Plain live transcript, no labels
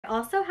I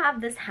also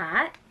have this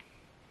hat,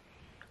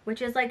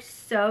 which is like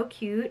so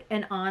cute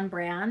and on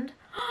brand.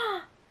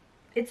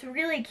 It's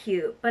really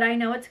cute, but I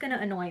know it's gonna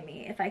annoy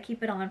me if I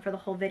keep it on for the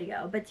whole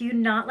video. But do you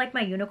not like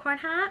my unicorn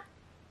hat?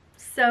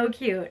 So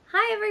cute.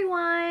 Hi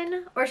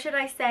everyone, or should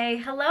I say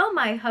hello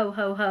my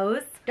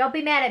ho-ho-hos. Don't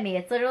be mad at me,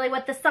 it's literally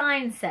what the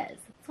sign says.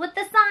 It's what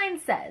the sign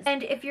says.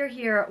 And if you're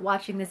here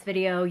watching this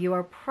video, you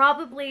are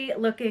probably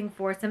looking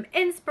for some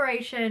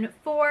inspiration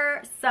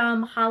for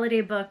some holiday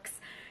books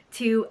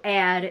to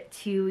add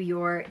to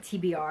your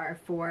TBR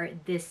for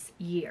this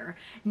year.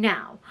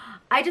 Now,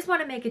 I just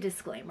want to make a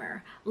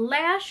disclaimer.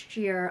 Last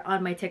year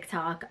on my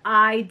TikTok,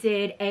 I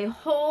did a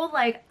whole,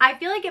 I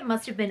feel like it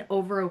must have been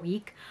over a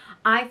week.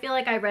 I feel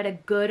like I read a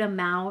good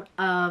amount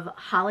of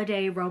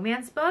holiday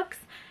romance books,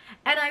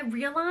 and I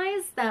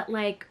realized that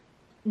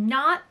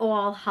not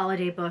all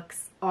holiday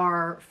books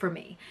are for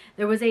me.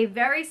 There was a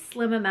very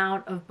slim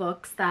amount of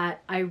books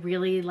that I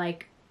really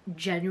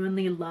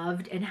genuinely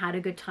loved and had a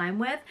good time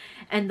with,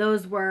 and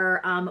those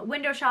were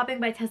Window Shopping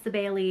by Tessa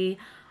Bailey,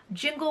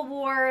 Jingle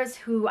Wars,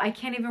 who I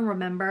can't even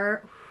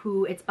remember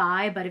who it's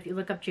by, but if you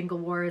look up Jingle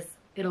Wars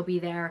it'll be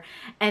there,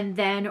 and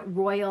then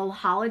Royal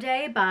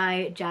Holiday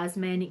by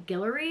Jasmine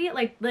Guillory.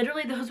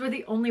 Literally those were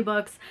the only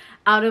books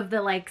out of the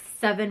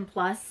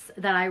 7+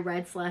 that I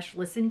read /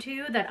 listened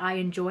to that I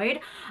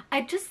enjoyed.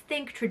 I just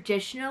think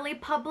traditionally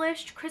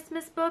published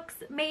Christmas books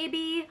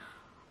maybe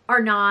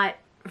are not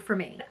for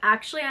me.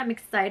 Actually, I'm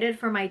excited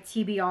for my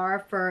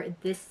TBR for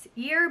this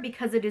year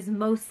because it is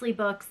mostly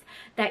books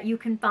that you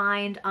can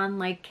find on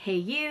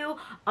KU,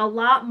 a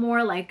lot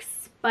more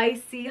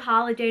spicy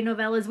holiday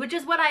novellas, which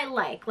is what I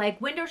like.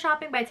 Window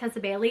Shopping by Tessa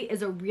Bailey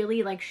is a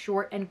really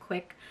short and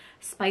quick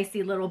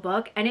spicy little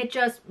book, and it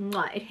just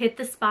it hit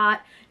the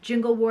spot.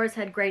 Jingle Wars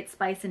had great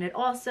spice in it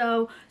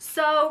also.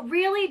 So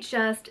really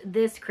just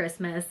this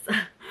Christmas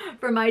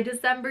for my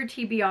December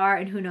TBR,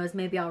 and who knows,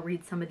 maybe I'll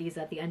read some of these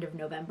at the end of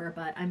November,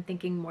 but I'm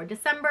thinking more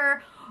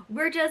December.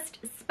 We're just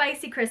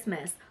spicy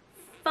Christmas.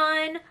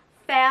 Fun,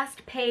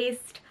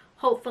 fast-paced,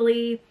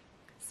 hopefully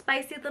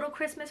spicy little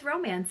Christmas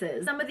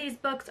romances. Some of these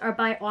books are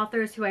by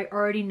authors who I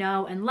already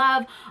know and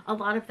love. A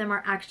lot of them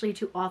are actually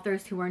to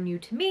authors who are new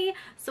to me,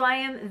 so I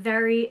am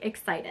very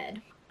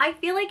excited. I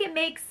feel like it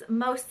makes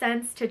most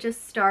sense to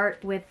just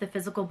start with the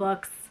physical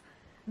books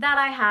that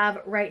I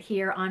have right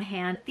here on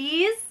hand.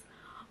 These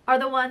are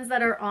the ones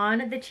that are on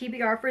the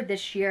TBR for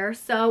this year,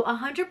 so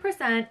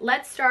 100%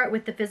 let's start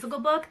with the physical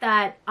book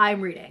that I'm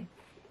reading.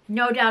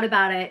 No doubt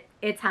about it,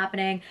 it's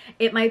happening.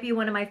 It might be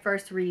one of my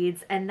first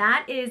reads, and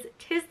that is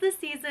 'Tis the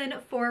Season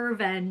for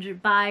Revenge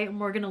by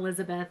Morgan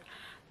Elizabeth.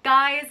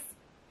 Guys,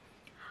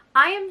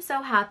 I am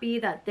so happy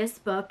that this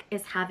book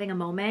is having a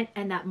moment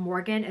and that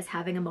Morgan is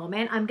having a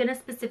moment. I'm gonna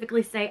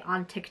specifically say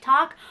on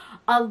TikTok,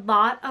 a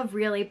lot of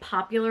really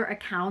popular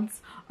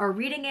accounts are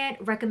reading it,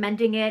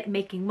 recommending it,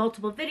 making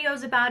multiple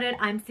videos about it.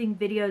 I'm seeing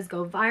videos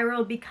go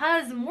viral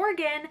because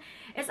Morgan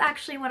is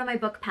actually one of my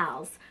book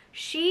pals.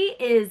 She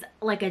is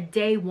a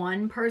day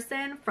one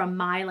person from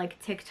my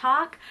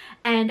TikTok,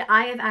 and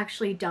I have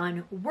actually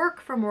done work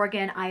for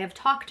Morgan. I have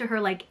talked to her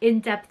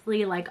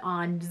in-depthly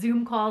on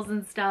Zoom calls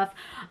and stuff.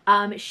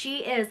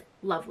 She is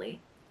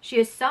lovely. She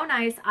is so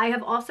nice. I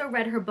have also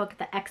read her book,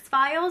 The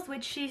X-Files,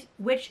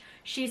 which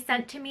she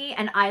sent to me,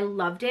 and I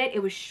loved it.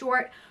 It was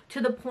short,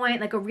 to the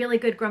point, a really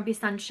good Grumpy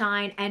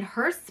Sunshine, and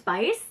her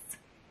spice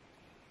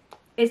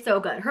is so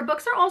good. Her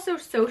books are also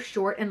so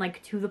short and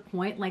to the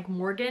point.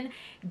 Morgan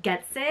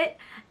gets it.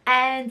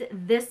 And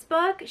this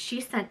book she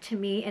sent to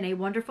me in a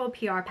wonderful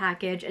PR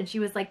package, and she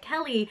was like,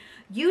 Kelly,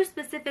 you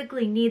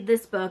specifically need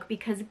this book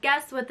because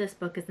guess what this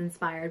book is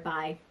inspired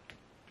by?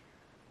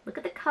 Look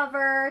at the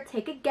cover,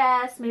 take a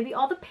guess, maybe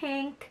all the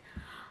pink.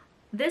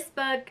 This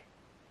book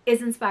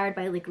is inspired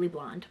by Legally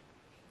Blonde,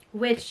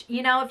 which,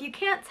 you know, if you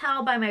can't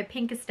tell by my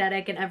pink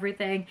aesthetic and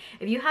everything,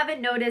 if you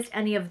haven't noticed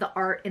any of the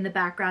art in the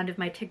background of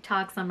my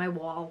TikToks on my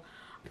wall,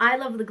 I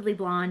love Legally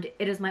Blonde.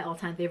 It is my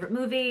all-time favorite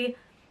movie.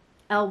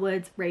 Elle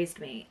Woods raised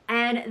me.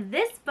 And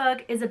this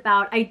book is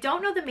about, I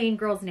don't know the main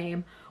girl's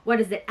name. What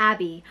is it?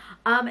 Abby.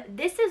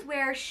 This is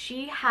where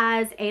she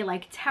has a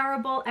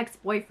terrible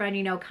ex-boyfriend,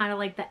 you know, kind of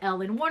like the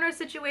Ellen Warner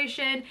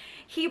situation.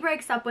 He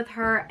breaks up with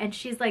her and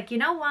she's like, you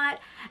know what?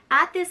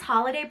 At this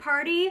holiday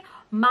party,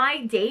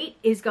 my date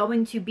is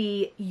going to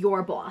be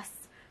your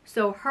boss.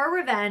 So her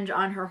revenge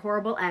on her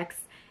horrible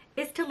ex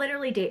is to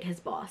literally date his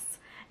boss.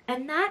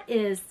 And that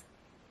is,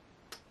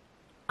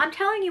 I'm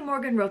telling you,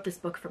 Morgan wrote this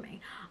book for me.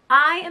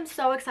 I am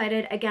so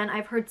excited. Again,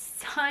 I've heard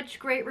such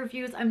great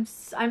reviews. I'm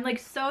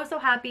so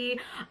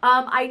happy.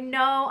 I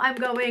know I'm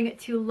going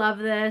to love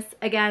this.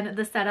 Again,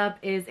 the setup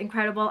is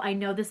incredible. I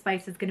know the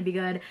spice is going to be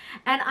good.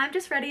 And I'm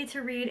just ready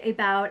to read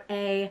about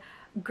a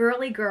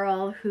girly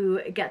girl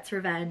who gets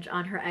revenge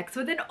on her ex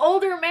with an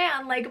older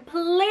man.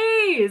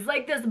 Please,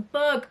 this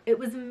book, it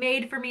was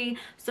made for me.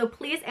 So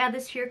please add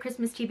this to your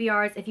Christmas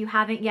TBRs if you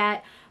haven't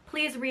yet.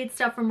 Please read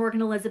stuff from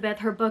Morgan Elizabeth.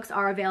 Her books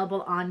are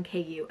available on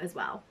KU as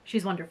well.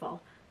 She's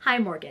wonderful. Hi,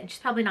 Morgan. She's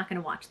probably not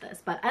going to watch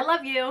this, but I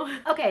love you.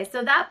 Okay,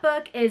 so that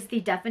book is the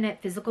definite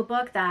physical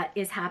book that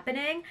is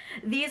happening.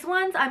 These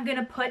ones I'm going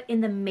to put in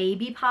the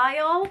maybe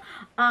pile.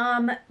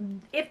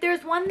 If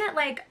there's one that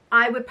like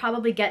I would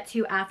probably get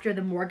to after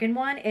the Morgan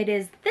one, it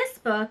is this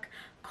book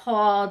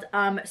called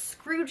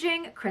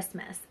Scrooging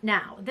Christmas.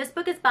 Now, this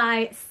book is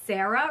by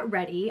Sarah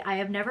Reddy. I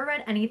have never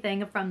read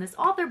anything from this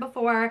author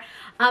before.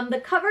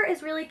 The cover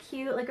is really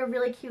cute, like a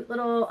really cute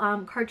little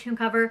cartoon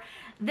cover.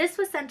 This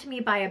was sent to me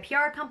by a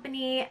PR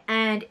company,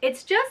 and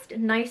it's just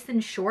nice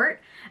and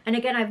short. And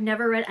again, I've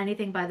never read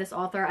anything by this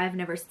author. I've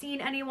never seen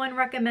anyone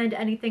recommend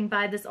anything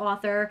by this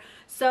author.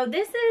 So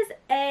this is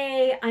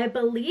a, I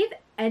believe,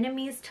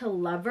 enemies to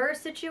lover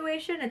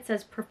situation. It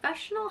says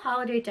professional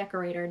holiday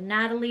decorator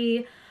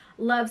Natalie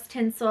loves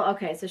tinsel.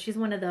 Okay, so she's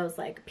one of those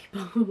like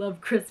people who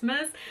love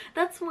Christmas.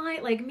 That's why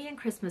like me and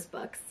Christmas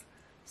books,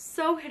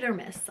 so hit or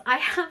miss. I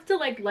have to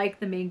like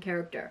the main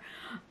character.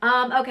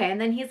 Okay, and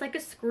then he's like a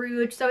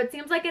Scrooge, so it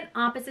seems like an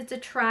opposites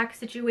attract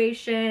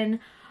situation.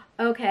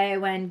 Okay,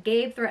 when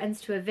Gabe threatens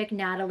to evict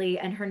Natalie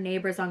and her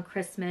neighbors on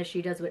Christmas,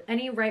 she does what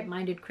any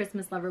right-minded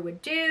Christmas lover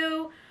would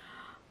do.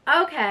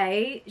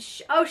 Okay,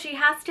 oh, she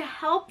has to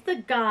help the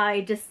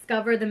guy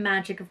discover the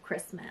magic of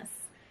Christmas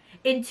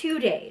in 2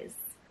 days.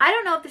 I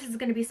don't know if this is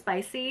going to be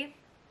spicy.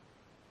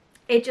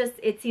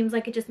 It seems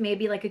like it just may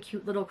be like a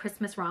cute little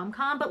Christmas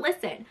rom-com. But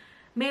listen,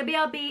 maybe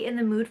I'll be in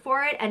the mood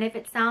for it. And if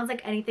it sounds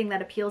like anything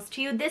that appeals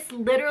to you, this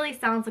literally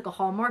sounds like a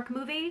Hallmark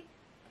movie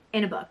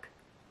in a book.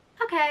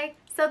 Okay,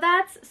 so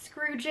that's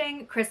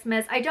Scrooging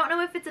Christmas. I don't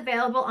know if it's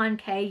available on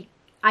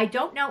I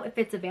don't know if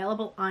it's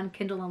available on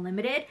Kindle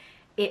Unlimited.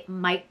 It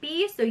might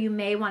be, so you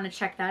may want to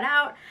check that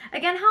out.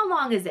 Again, how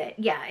long is it?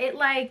 Yeah, it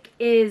like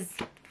is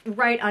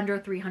right under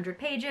 300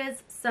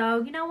 pages.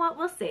 So you know what?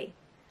 We'll see.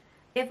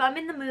 If I'm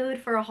in the mood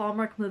for a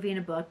Hallmark movie and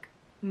a book,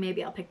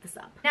 maybe I'll pick this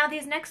up. Now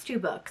these next two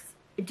books,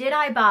 did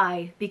I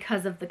buy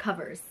because of the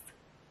covers?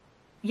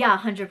 Yeah,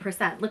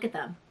 100%. Look at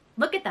them.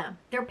 Look at them.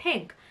 They're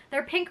pink.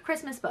 They're pink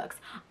Christmas books.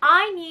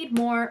 I need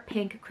more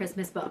pink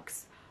Christmas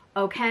books.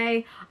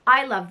 Okay?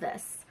 I love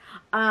this.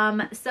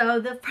 So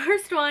the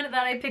first one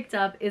that I picked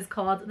up is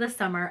called The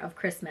Summer of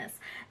Christmas.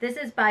 This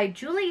is by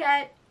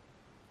Juliet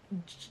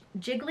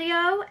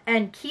Giglio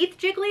and Keith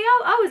Giglio.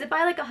 Oh, is it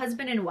by like a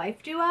husband and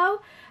wife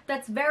duo?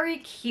 That's very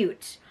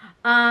cute.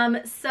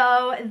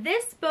 So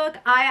this book,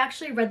 I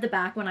actually read the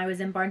back when I was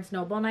in Barnes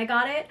Noble and I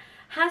got it.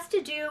 Has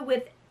to do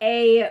with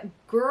a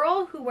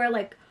girl who where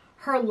like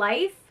her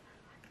life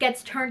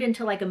gets turned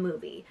into like a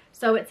movie.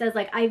 So it says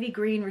like Ivy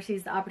Green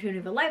receives the opportunity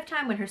of a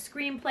lifetime when her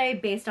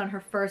screenplay based on her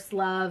first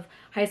love,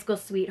 high school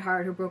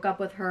sweetheart who broke up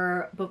with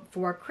her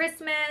before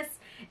Christmas,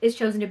 is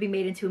chosen to be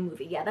made into a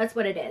movie. Yeah, that's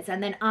what it is.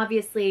 And then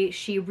obviously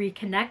she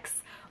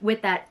reconnects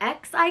with that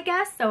ex, I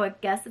guess. So I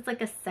guess it's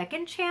like a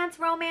second chance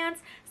romance.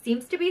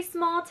 Seems to be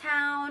small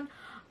town.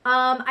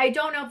 I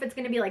don't know if it's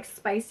going to be like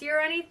spicy or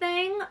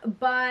anything,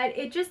 but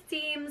it just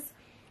seems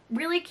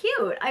really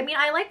cute. I mean,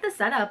 I like the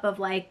setup of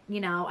like, you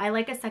know, I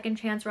like a second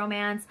chance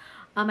romance.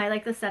 I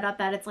like the setup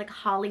that it's like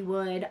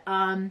Hollywood.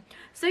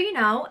 So, you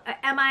know,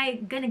 am I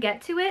going to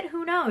get to it?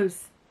 Who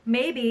knows?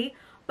 Maybe.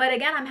 But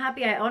again, I'm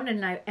happy I own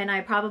it, and I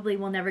probably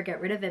will never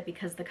get rid of it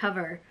because the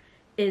cover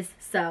is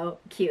so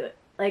cute.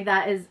 Like,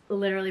 that is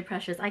literally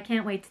precious. I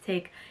can't wait to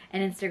take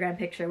an Instagram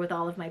picture with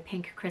all of my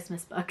pink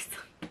Christmas books.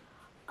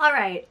 All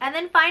right, and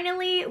then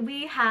finally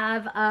we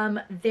have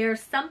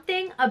There's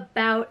Something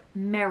About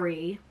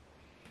Mary.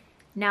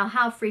 Now,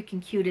 how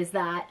freaking cute is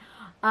that?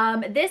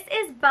 This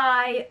is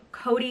by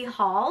Cody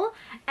Hall,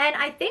 and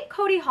I think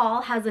Cody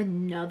Hall has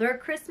another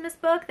Christmas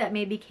book that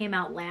maybe came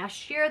out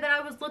last year that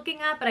I was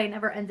looking at, but I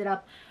never ended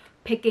up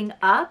picking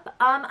up.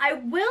 I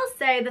will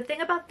say the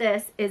thing about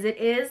this is it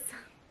is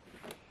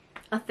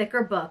a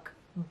thicker book,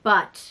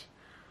 but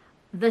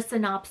the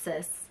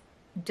synopsis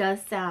does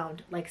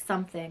sound like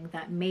something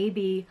that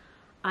maybe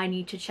I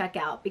need to check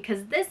out,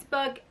 because this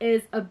book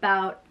is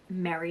about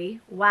Mary.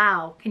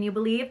 Wow, can you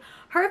believe?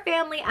 Her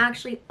family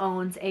actually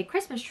owns a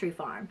Christmas tree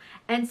farm.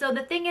 And so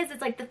the thing is,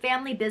 it's like the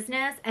family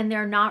business, and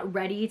they're not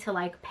ready to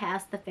like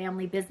pass the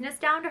family business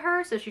down to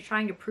her. So she's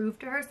trying to prove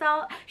to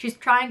herself, she's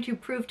trying to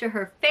prove to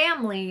her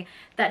family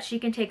that she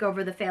can take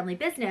over the family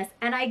business.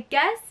 And I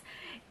guess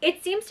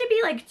it seems to be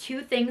like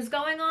two things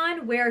going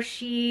on, where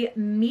she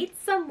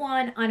meets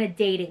someone on a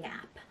dating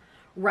app,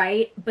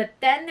 right? But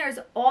then there's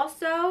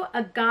also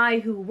a guy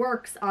who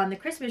works on the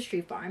Christmas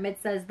tree farm.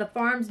 It says the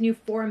farm's new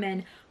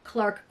foreman,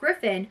 Clark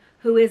Griffin,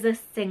 who is a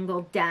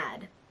single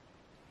dad.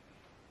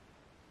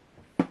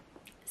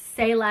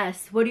 Say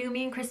less. What do you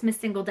mean Christmas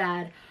single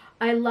dad?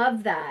 I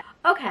love that.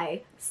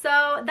 Okay,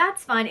 so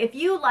that's fun. If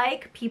you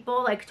like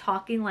people like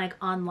talking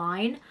like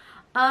online,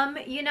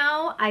 you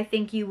know, I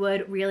think you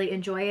would really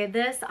enjoy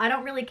this. I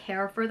don't really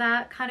care for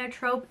that kind of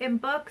trope in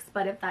books,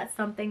 but if that's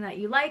something that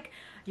you like,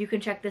 you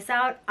can check this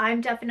out. I'm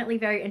definitely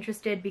very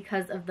interested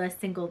because of the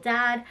single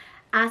dad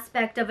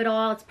aspect of it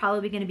all. It's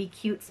probably going to be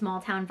cute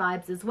small town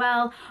vibes as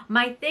well.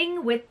 My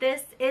thing with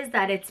this is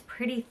that it's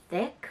pretty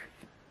thick,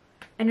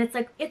 and it's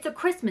like, it's a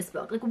Christmas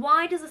book. Like,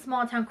 why does a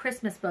small town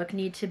Christmas book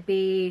need to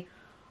be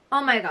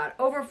Oh my god,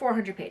 over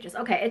 400 pages.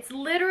 Okay, it's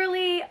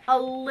literally a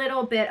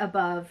little bit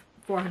above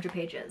 400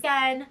 pages.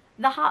 Again,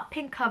 the hot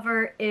pink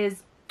cover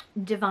is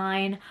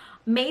divine.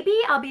 Maybe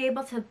I'll be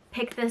able to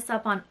pick this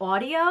up on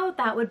audio.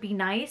 That would be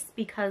nice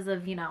because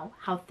of, you know,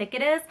 how thick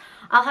it is.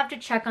 I'll have to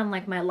check on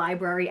like my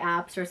library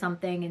apps or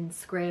something and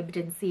Scribd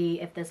and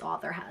see if this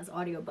author has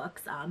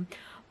audiobooks.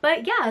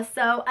 But yeah,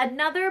 so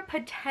another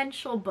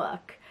potential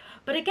book.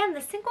 But again,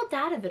 the single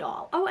dad of it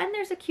all. Oh, and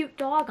there's a cute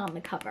dog on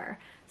the cover.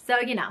 So,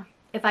 you know,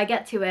 if I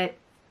get to it,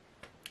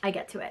 I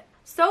get to it.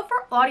 So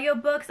for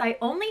audiobooks, I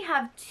only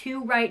have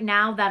 2 right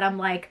now that I'm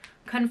like,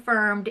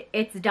 confirmed,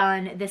 it's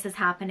done, this is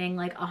happening,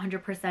 like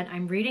 100%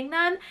 I'm reading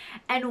them.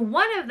 And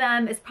one of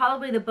them is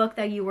probably the book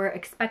that you were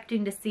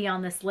expecting to see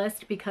on this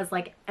list because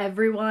like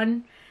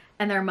everyone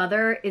and their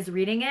mother is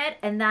reading it,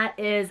 and that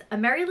is A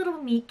Merry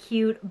Little Meet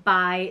Cute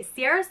by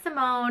Sierra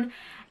Simone.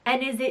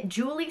 And is it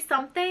Julie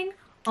something?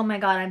 Oh my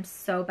god, I'm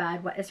so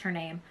bad. What is her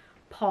name?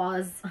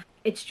 Pause.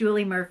 It's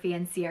Julie Murphy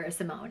and Sierra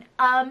Simone.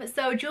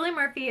 So Julie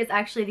Murphy is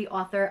actually the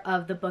author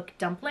of the book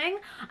Dumpling.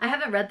 I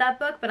haven't read that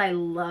book, but I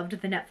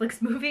loved the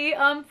Netflix movie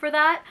for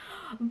that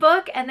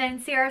book. And then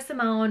Sierra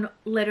Simone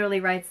literally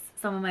writes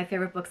some of my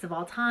favorite books of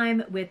all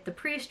time with the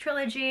Priest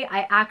trilogy.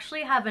 I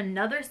actually have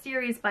another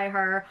series by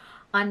her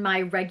on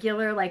my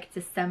regular like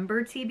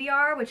December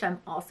TBR, which I'm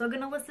also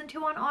gonna listen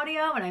to on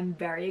audio, and I'm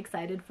very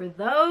excited for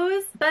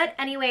those. But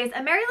anyways,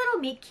 A Merry Little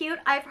Meet Cute,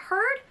 I've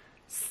heard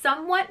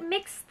somewhat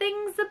mixed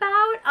things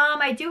about.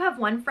 I do have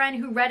one friend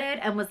who read it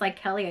and was like,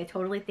 Kelly, I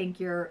totally think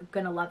you're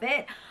gonna love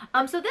it.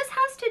 So this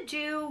has to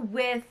do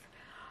with,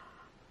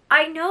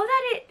 I know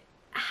that it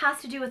has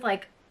to do with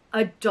like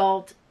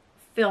adult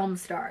film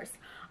stars.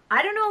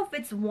 I don't know if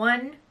it's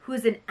one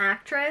who's an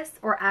actress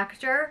or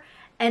actor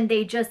and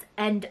they just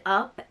end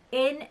up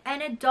in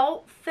an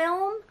adult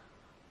film,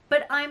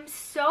 but I'm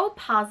so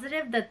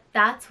positive that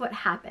that's what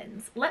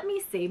happens. Let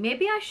me see,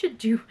 maybe I should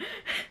do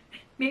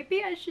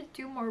maybe I should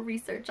do more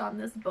research on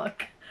this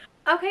book.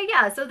 Okay,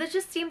 yeah, so this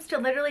just seems to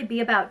literally be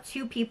about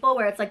 2 people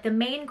where it's like the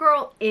main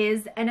girl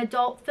is an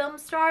adult film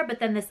star, but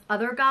then this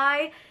other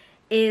guy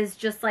is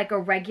just like a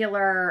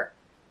regular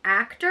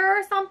actor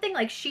or something.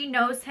 Like she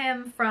knows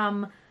him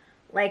from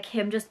like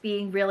him just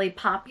being really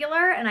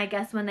popular, and I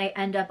guess when they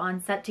end up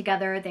on set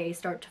together, they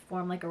start to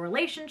form like a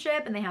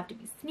relationship and they have to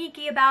be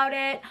sneaky about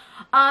it.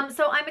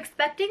 So I'm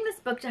expecting this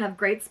book to have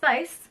great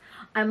spice.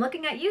 I'm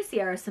looking at you,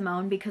 Sierra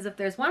Simone, because if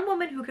there's one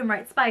woman who can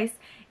write spice,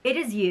 it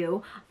is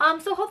you.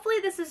 So hopefully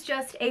this is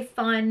just a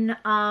fun,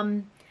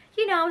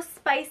 you know,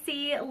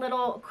 spicy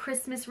little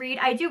Christmas read.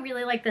 I do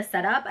really like the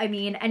setup. I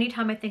mean,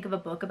 anytime I think of a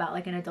book about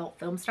like an adult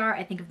film star,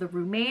 I think of The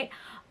Roommate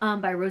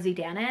by Rosie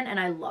Danan, and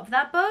I love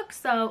that book.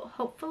 So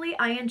hopefully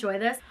I enjoy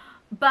this.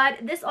 But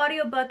this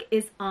audiobook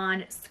is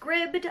on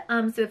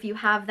Scribd. So if you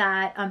have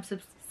that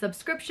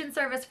subscription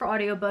service for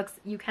audiobooks,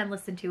 you can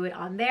listen to it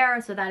on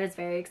there, so that is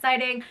very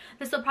exciting.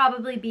 This will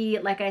probably be,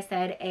 like I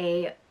said,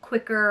 a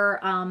quicker,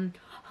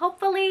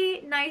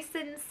 hopefully nice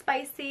and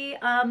spicy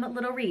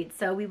little read,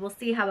 so we will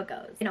see how it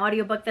goes. An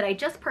audiobook that I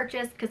just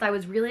purchased because I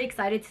was really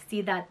excited to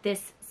see that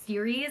this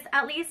series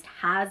at least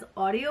has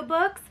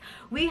audiobooks.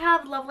 We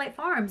have Love Light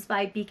Farms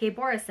by BK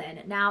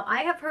Borison. Now,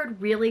 I have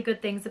heard really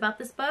good things about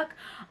this book.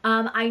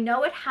 I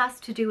know it has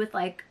to do with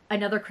like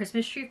another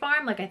Christmas tree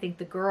farm. Like I think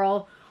the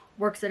girl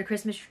works at a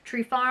Christmas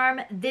tree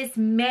farm. This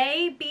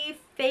may be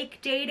fake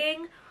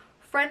dating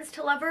friends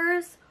to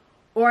lovers,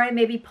 or I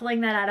may be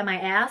pulling that out of my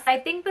ass. I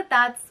think that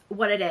that's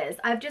what it is.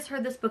 I've just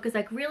heard this book is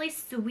like really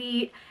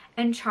sweet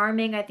and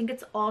charming. I think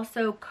it's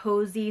also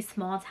cozy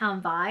small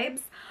town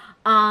vibes.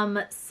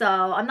 So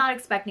I'm not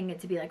expecting it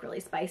to be like really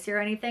spicy or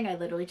anything. I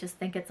literally just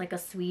think it's like a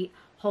sweet,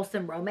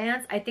 wholesome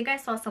romance. I think I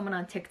saw someone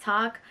on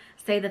TikTok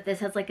say that this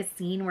has like a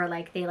scene where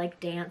like they like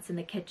dance in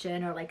the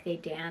kitchen or like they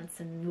dance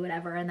and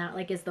whatever, and that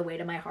like is the way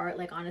to my heart.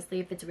 Like honestly,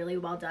 if it's really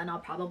well done, I'll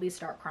probably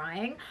start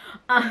crying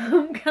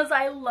because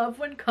I love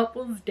when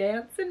couples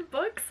dance in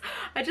books.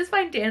 I just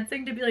find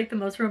dancing to be like the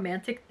most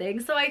romantic thing.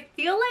 So I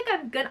feel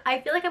like I'm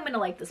gonna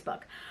like this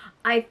book.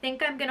 I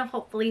think I'm gonna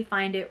hopefully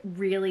find it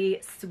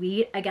really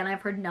sweet. Again,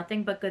 I've heard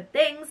nothing but good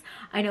things.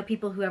 I know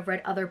people who have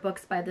read other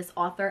books by this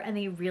author and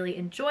they really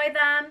enjoy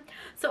them.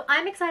 So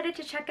I'm excited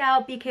to check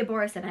out BK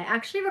Borison. I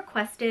actually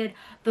requested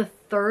the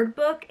 3rd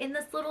book in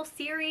this little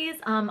series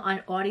on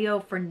audio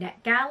for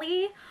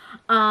NetGalley.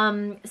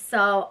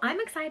 So I'm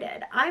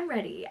excited. I'm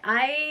ready.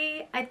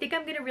 I think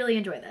I'm gonna really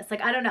enjoy this.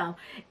 Like, I don't know.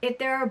 If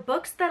there are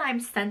books that I'm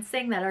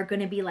sensing that are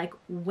gonna be like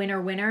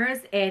winners,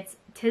 it's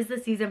 'Tis the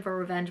Season for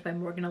Revenge by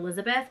Morgan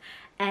Elizabeth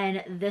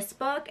and this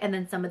book, and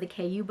then some of the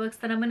KU books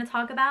that I'm going to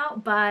talk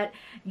about. But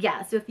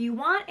yeah, so if you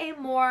want a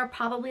more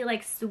probably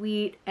like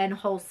sweet and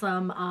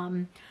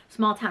wholesome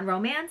small town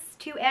romance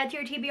to add to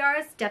your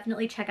TBRs,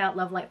 definitely check out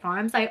Love Light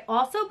Farms. I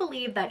also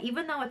believe that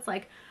even though it's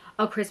like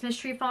a Christmas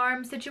tree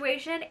farm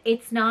situation,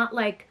 it's not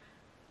like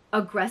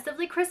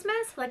aggressively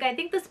Christmas. Like I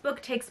think this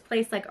book takes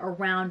place like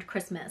around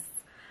Christmas.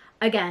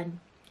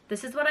 Again,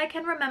 this is what I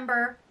can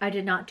remember. I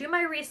did not do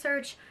my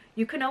research.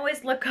 You can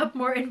always look up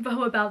more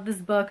info about this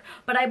book,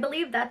 but I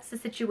believe that's the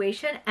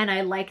situation and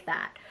I like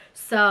that.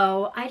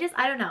 So I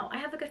don't know. I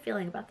have a good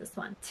feeling about this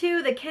one.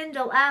 To the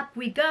Kindle app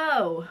we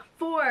go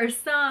for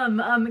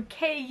some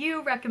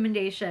KU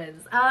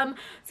recommendations.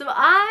 So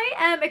I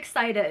am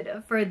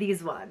excited for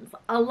these ones.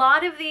 A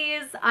lot of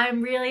these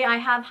I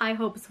have high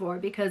hopes for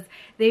because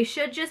they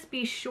should just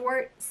be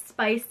short,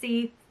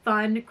 spicy,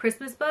 fun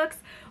Christmas books,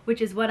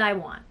 which is what I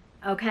want.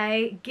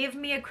 Okay? Give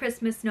me a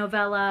Christmas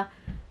novella.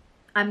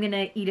 I'm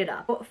gonna eat it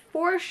up.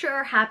 For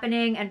sure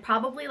happening, and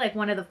probably like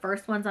one of the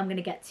first ones I'm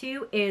gonna get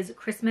to, is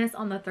Christmas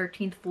on the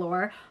 13th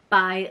Floor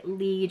by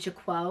Lee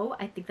Jaquo.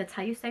 I think that's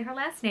how you say her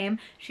last name.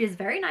 She is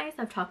very nice.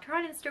 I've talked to her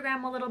on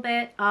Instagram a little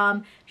bit.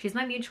 She's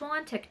my mutual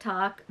on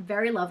TikTok.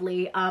 Very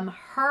lovely.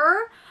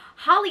 Her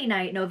Holly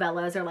Night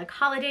novellas, or like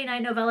Holiday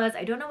Night novellas,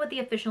 I don't know what the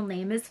official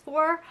name is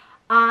for,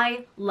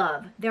 I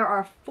love. There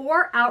are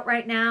 4 out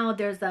right now.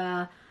 There's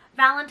a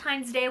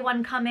Valentine's Day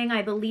one coming,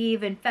 I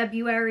believe, in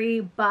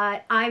February,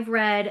 but I've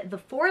read the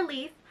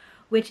 4-leaf,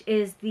 which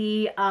is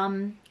the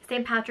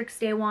St. Patrick's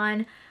Day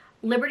one.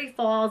 Liberty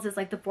Falls is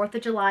like the 4th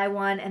of July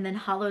one, and then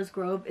Hallows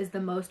Grove is the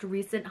most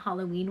recent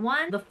Halloween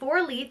one. The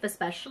 4-leaf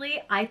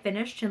especially, I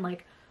finished in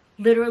like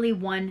literally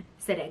one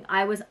sitting.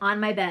 I was on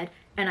my bed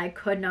and I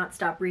could not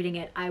stop reading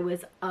it. I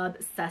was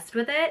obsessed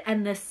with it,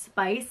 and the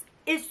spice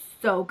is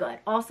so good.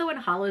 Also in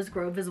Hallows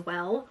Grove as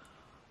well.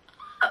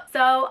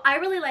 So I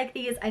really like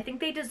these. I think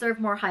they deserve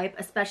more hype,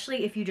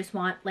 especially if you just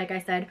want, like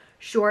I said,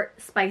 short,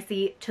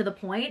 spicy, to the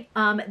point.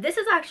 This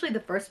is actually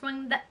the first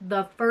one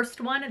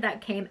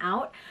that came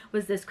out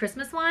was this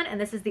Christmas one, and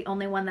this is the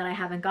only one that I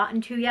haven't gotten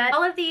to yet.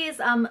 All of these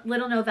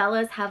little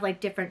novellas have like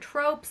different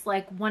tropes.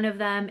 Like one of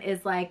them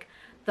is like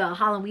the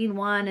Halloween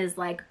one is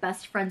like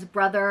best friend's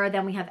brother.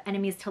 Then we have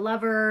enemies to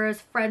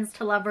lovers, friends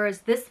to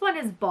lovers. This one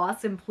is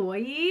boss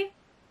employee.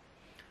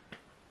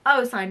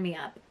 Oh, sign me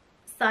up.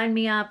 Sign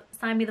me up.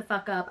 Sign me the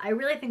fuck up. I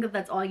really think that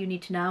that's all you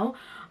need to know.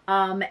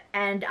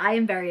 And I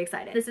am very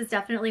excited. This is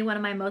definitely one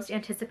of my most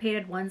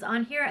anticipated ones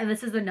on here. And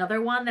this is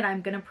another one that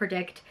I'm going to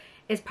predict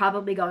is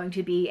probably going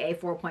to be a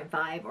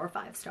 4.5 or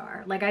 5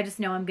 star. Like, I just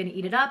know I'm going to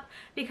eat it up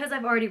because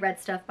I've already read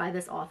stuff by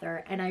this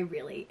author and I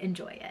really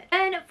enjoy it.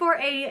 And for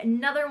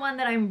another one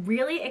that I'm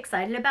really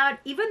excited about,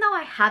 even though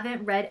I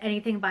haven't read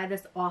anything by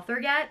this author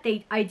yet,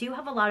 I do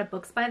have a lot of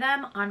books by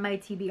them on my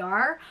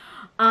TBR.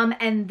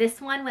 And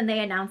this one, when they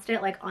announced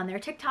it like on their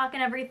TikTok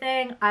and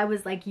everything, I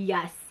was like,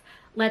 yes,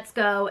 let's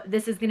go.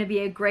 This is going to be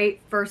a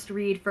great first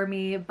read for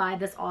me by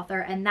this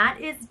author. And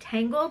that is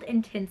Tangled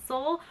in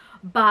Tinsel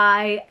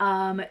by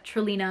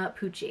Trelina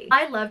Pucci.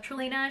 I love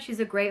Trelina.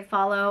 She's a great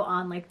follow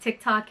on like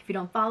TikTok. If you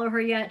don't follow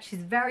her yet, she's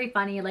very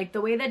funny. Like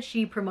the way that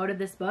she promoted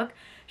this book,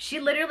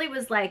 she literally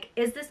was like,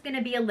 is this going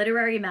to be a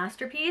literary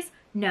masterpiece?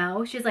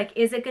 No. She's like,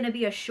 is it going to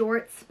be a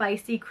short,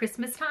 spicy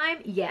Christmas time?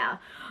 Yeah.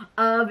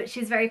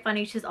 She's very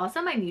funny. She's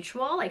also my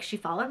mutual. Like, she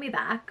followed me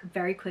back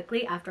very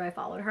quickly after I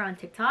followed her on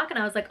TikTok, and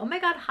I was like, oh my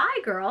god,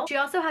 hi girl. She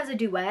also has a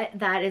duet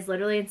that is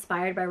literally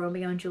inspired by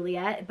Romeo and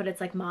Juliet, but it's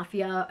like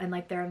mafia and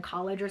like they're in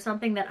college or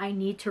something that I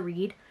need to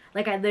read.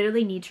 Like, I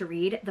literally need to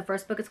read. The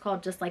first book is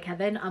called Just Like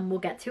Heaven. We'll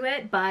get to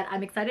it, but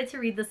I'm excited to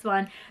read this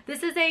one.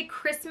 This is a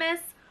Christmas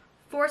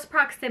forced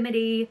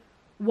proximity,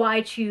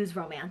 why choose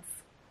romance.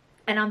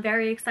 And I'm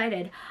very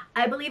excited.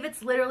 I believe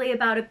it's literally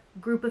about a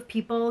group of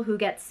people who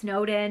get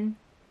snowed in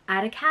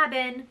at a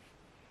cabin,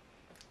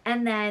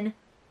 and then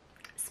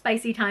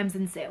spicy times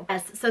ensue.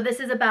 Yes, so this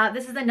is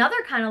another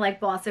kind of like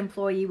boss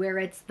employee where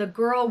it's the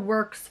girl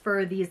works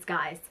for these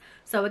guys.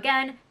 So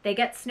again, they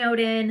get snowed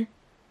in,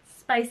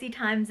 spicy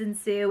times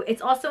ensue.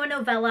 It's also a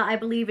novella. I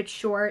believe it's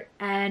short,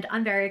 and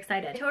I'm very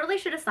excited. I totally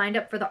should have signed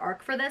up for the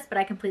ARC for this, but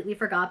I completely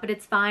forgot, but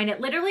it's fine.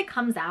 It literally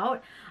comes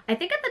out, I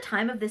think at the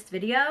time of this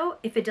video,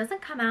 if it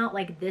doesn't come out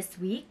like this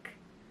week,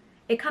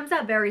 it comes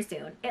out very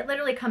soon. It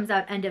literally comes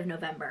out end of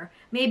November,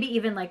 maybe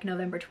even like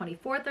November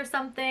 24th or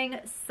something.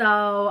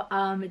 So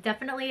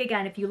definitely,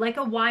 again, if you like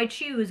a why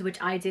choose,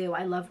 which I do,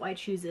 I love why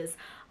chooses,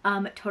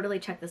 totally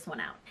check this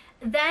one out.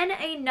 Then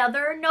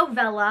another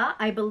novella,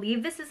 I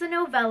believe this is a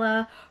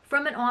novella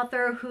from an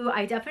author who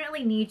I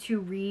definitely need to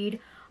read,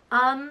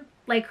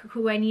 like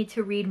who I need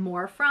to read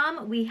more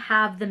from. We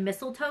have The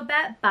Mistletoe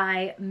Bet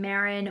by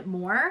Marin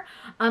Moore.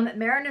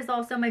 Marin is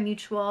also my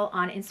mutual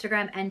on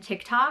Instagram and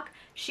TikTok.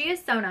 She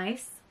is so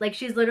nice. Like,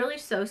 she's literally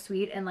so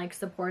sweet and like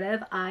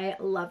supportive. I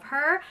love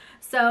her.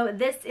 So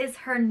this is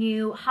her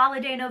new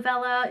holiday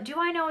novella. Do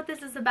I know what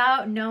this is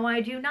about? No,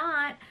 I do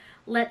not.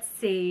 Let's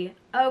see.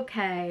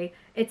 Okay,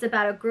 it's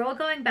about a girl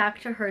going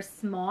back to her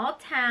small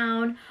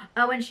town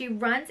when she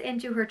runs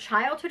into her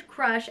childhood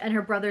crush and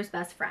her brother's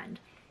best friend.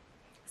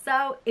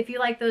 So if you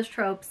like those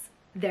tropes,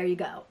 there you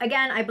go.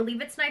 Again, I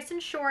believe it's nice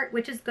and short,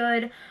 which is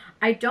good.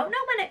 I don't know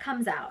when it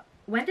comes out.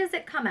 When does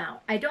it come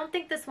out? I don't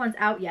think this one's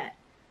out yet.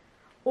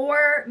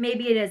 Or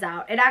maybe it is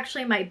out. It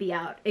actually might be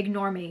out.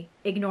 Ignore me.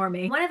 Ignore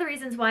me. One of the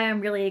reasons why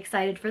I'm really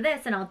excited for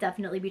this, and I'll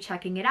definitely be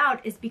checking it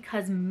out, is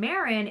because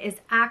Marin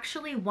is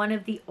actually one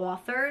of the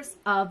authors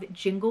of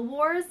Jingle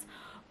Wars.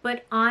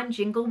 But on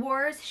Jingle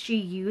Wars, she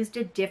used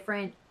a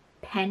different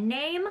pen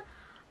name.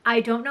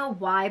 I don't know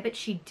why, but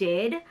she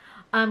did.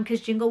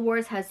 Because Jingle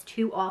Wars has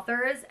 2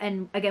 authors,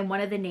 and again, one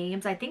of the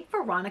names, I think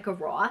Veronica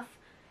Roth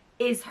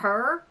is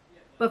her,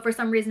 but for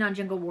some reason on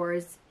Jingle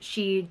Wars,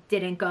 she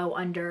didn't go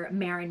under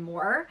Maren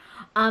Moore.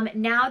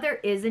 Now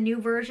there is a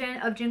new version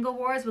of Jingle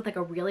Wars with like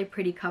a really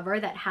pretty cover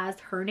that has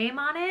her name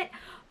on it.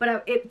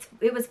 But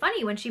it was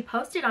funny when she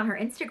posted on her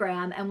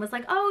Instagram and was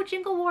like, oh,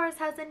 Jingle Wars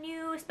has a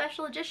new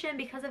special edition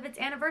because of its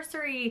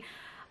anniversary,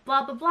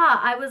 blah, blah, blah.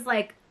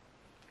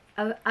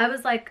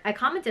 I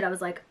commented, I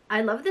was like,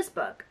 I love this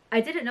book. I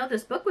didn't know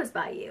this book was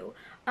by you.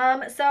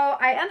 So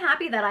I am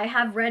happy that I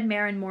have read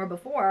Maren Moore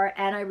before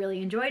and I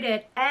really enjoyed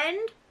it. And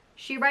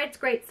she writes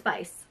great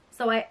spice.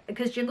 So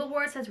because Jingle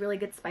Wars has really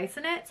good spice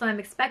in it. So I'm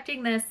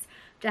expecting this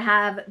to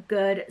have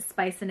good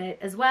spice in it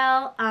as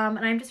well. And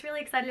I'm just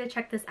really excited to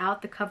check this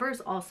out. The cover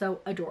is also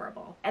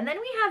adorable. And then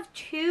we have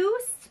 2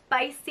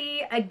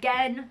 spicy,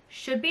 again,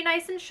 should be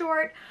nice and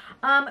short,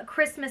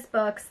 Christmas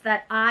books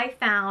that I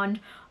found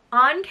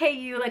on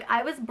KU. Like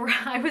I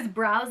was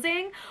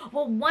browsing.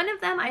 Well, one of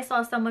them I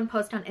saw someone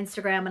post on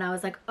Instagram and I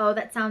was like, oh,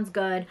 that sounds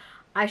good.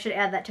 I should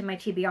add that to my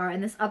TBR.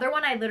 And this other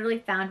one I literally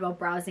found while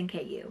browsing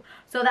KU.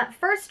 So that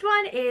first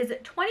one is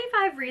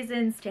 25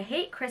 Reasons to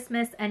Hate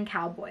Christmas and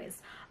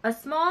Cowboys, a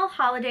small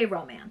holiday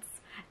romance.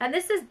 And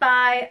this is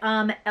by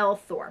Elle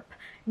Thorpe.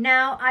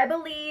 Now, I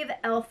believe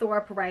Elle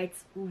Thorpe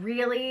writes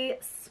really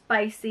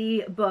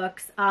spicy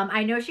books.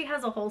 I know she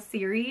has a whole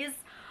series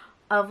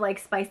of like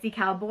spicy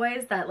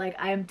cowboys that like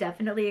I am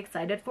definitely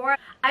excited for.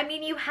 I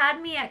mean, you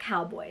had me at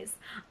cowboys.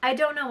 I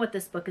don't know what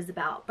this book is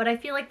about, but I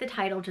feel like the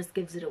title just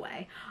gives it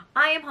away.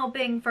 I am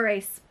hoping for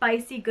a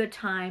spicy good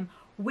time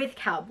with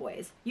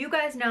cowboys. You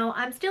guys know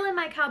I'm still in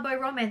my cowboy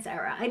romance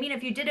era. I mean,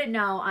 if you didn't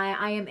know,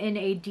 I am in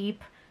a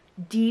deep,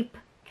 deep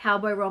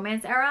cowboy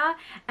romance era,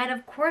 and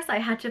of course I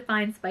had to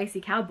find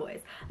spicy cowboys.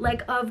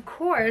 Like, of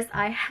course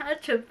I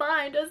had to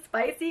find a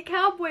spicy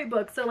cowboy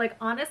book. So like,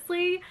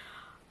 honestly,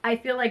 I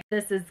feel like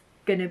this is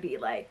gonna be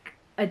like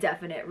a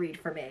definite read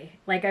for me.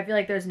 Like, I feel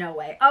like there's no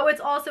way. Oh,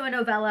 it's also a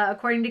novella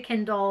according to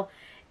Kindle.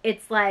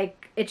 It's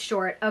like, it's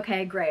short.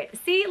 Okay, great.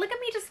 See, look at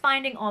me just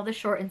finding all the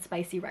short and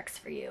spicy recs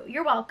for you.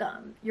 You're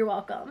welcome. You're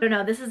welcome. I don't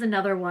know, this is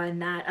another one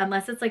that,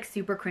 unless it's like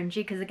super cringy,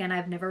 because again,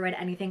 I've never read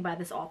anything by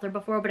this author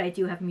before, but I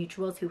do have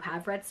mutuals who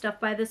have read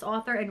stuff by this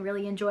author and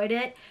really enjoyed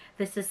it.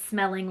 This is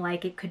smelling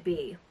like it could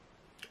be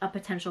a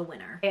potential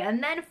winner.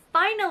 And then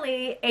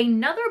finally,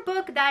 another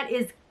book that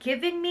is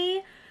giving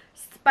me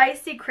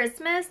spicy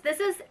Christmas.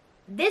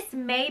 This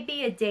may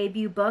be a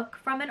debut book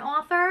from an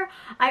author.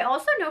 I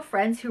also know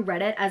friends who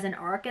read it as an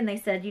ARC and they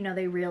said, you know,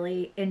 they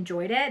really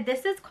enjoyed it.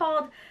 This is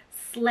called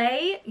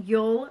Slay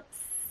You'll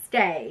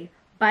Stay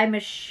by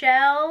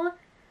Michelle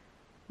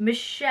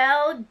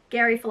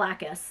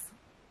Garifalakis.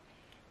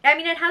 I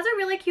mean, it has a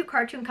really cute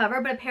cartoon cover,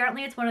 but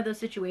apparently it's one of those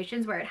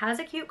situations where it has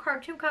a cute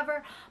cartoon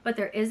cover, but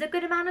there is a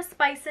good amount of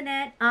spice in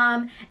it.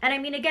 And I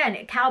mean, again,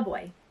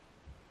 cowboy.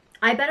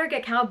 I better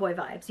get cowboy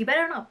vibes. You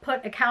better not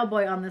put a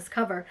cowboy on this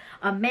cover,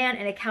 a man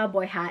in a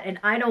cowboy hat, and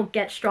I don't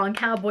get strong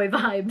cowboy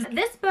vibes.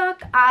 This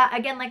book,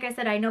 again, like I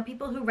said, I know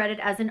people who read it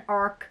as an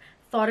ARC,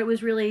 thought it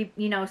was really,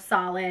 you know,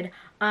 solid.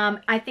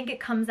 I think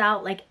it comes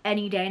out like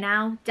any day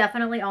now.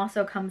 Definitely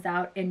also comes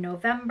out in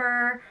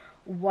November.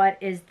 What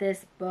is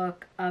this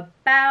book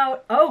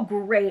about? Oh,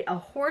 great. A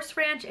horse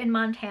ranch in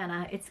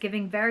Montana. It's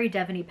giving very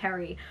Devony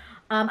Perry.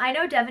 I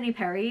know Devony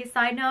Perry,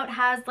 side note,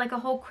 has like a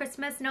whole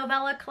Christmas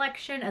novella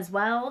collection as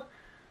well.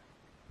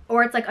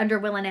 Or it's like under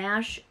Will and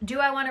Ash. Do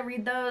I want to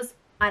read those?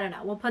 I don't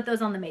know. We'll put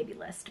those on the maybe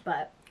list.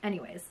 But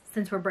anyways,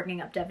 since we're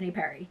bringing up Devony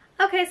Perry.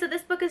 Okay, so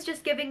this book is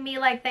just giving me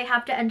like they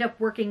have to end up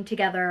working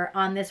together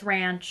on this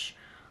ranch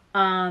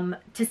to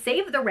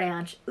save the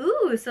ranch.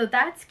 Ooh, so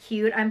that's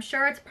cute. I'm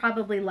sure it's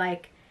probably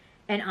like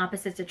an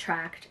opposites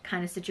attract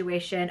kind of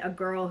situation. A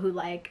girl who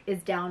like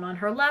is down on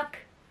her luck.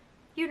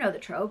 You know the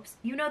tropes.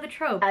 You know the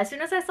trope. As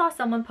soon as I saw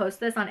someone post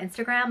this on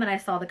Instagram and I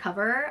saw the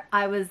cover,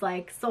 I was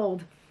like,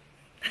 sold.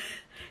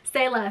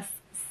 Say less.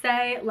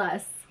 Say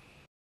less.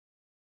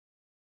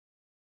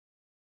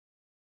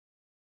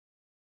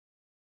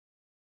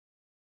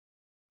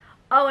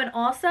 Oh, and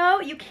also,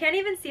 you can't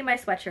even see my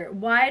sweatshirt.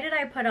 Why did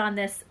I put on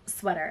this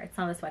sweater? It's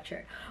not a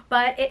sweatshirt.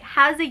 But it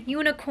has a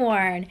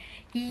unicorn.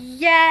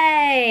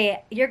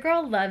 Yay! Your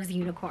girl loves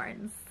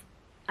unicorns.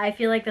 I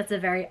feel like that's a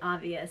very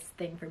obvious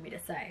thing for me to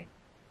say.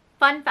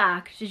 Fun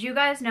fact, did you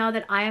guys know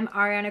that I am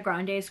Ariana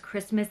Grande's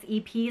Christmas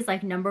EP's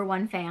like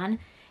 #1 fan?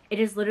 It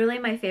is literally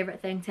my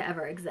favorite thing to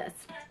ever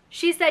exist.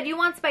 She said, you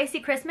want spicy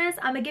Christmas?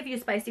 I'm gonna give you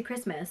spicy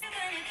Christmas.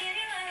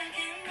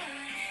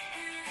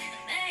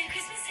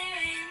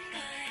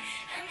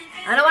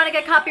 I don't want to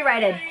get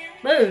copyrighted.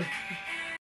 Move.